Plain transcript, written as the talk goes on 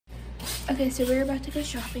Okay, so we're about to go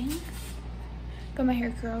shopping. Got my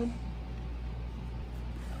hair curled.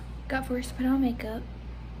 Got forced to put on makeup.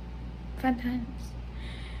 Fun times.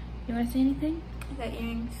 You want to say anything? I got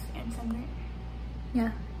earrings and sunburn.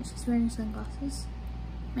 Yeah, she's wearing sunglasses.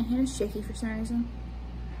 My hand is shaky for some reason.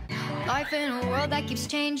 Life in a world that keeps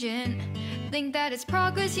changing. Think that it's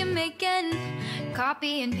progress you're making.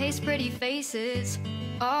 Copy and paste pretty faces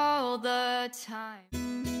all the time.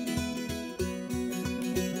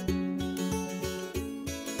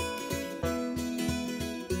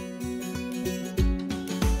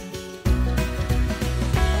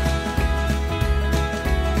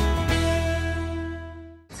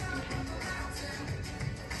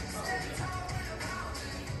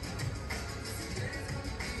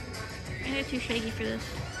 You're too shaky for this.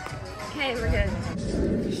 Okay, we're good.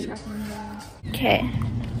 Okay.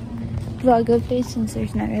 Vlog update since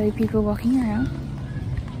there's not really people walking around.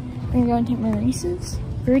 We're going to Maurice's,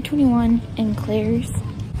 Brew 21, and Claire's.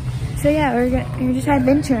 So yeah, we're just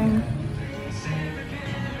adventuring.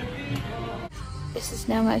 This is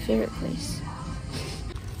now my favorite place.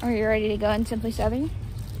 Are you ready to go in Simply Southern?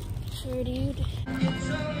 Sure, dude.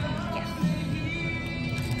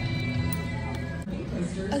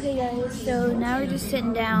 Okay guys, so now we're just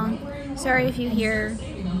sitting down. Sorry if you hear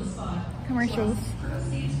commercials.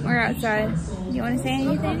 We're outside. Do you want to say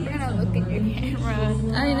anything? You're gonna look at your camera.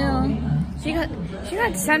 I know. She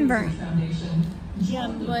got sunburnt. Yeah,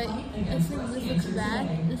 but I think this looks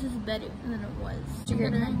bad. This is better than it was.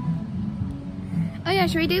 Oh yeah,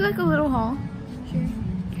 should we do like a little haul? Sure.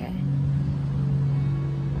 Okay.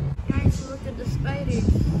 Guys, look at the spiders.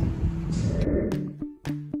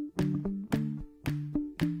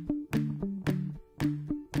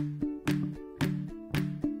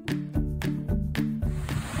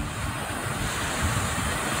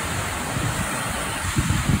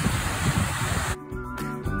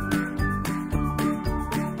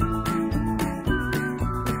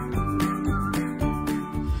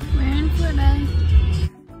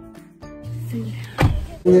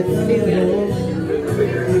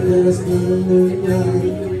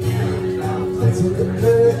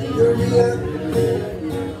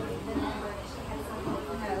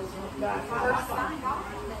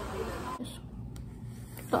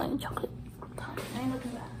 Fine chocolate.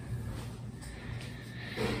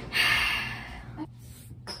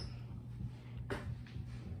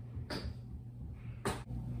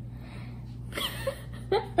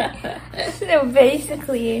 So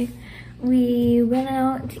basically, we went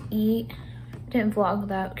out to eat. Didn't vlog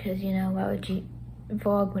that because, you know, why would you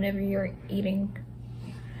vlog whenever you're eating?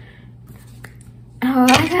 Oh,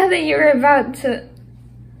 I thought that you were about to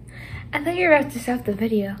stop the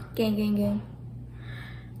video. Gang, gang, gang.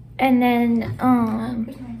 And then,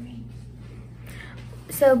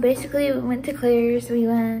 so basically we went to Claire's, we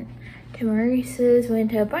went to Maurice's, we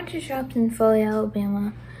went to a bunch of shops in Foley,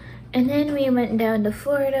 Alabama. And then we went down to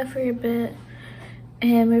Florida for a bit.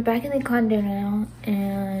 And we're back in the condo now.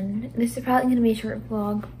 And this is probably gonna be a short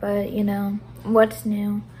vlog, but you know, what's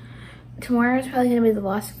new? Tomorrow's probably gonna be the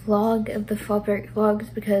last vlog of the fall break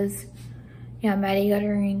vlogs because, yeah, Maddie got a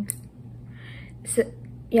ring. So,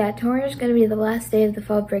 yeah, tomorrow's gonna be the last day of the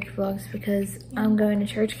fall break vlogs because I'm going to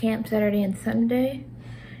church camp Saturday and Sunday.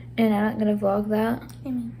 And I'm not gonna vlog that.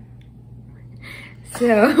 Amen.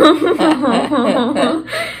 So,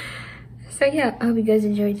 so yeah, I hope you guys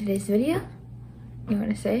enjoyed today's video. You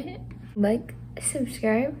want to say it? Like,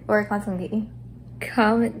 subscribe, Or constantly.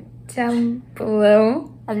 comment down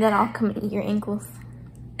below, And then I'll come and eat your ankles.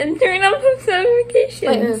 and turn on post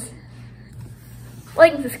notifications.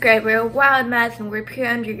 Like and subscribe. We're wild mouths and we're pure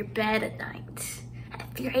under your bed at night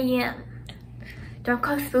at 3 a.m. Don't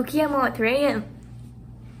call Spooky Emma at 3 a.m.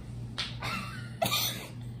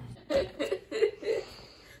 I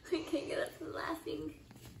can't get up from laughing.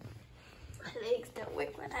 My legs don't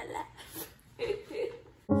work when I laugh.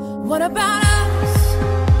 What about us?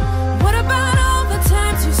 What about all the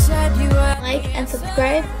times you said you were? Like and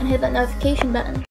subscribe and hit that notification button.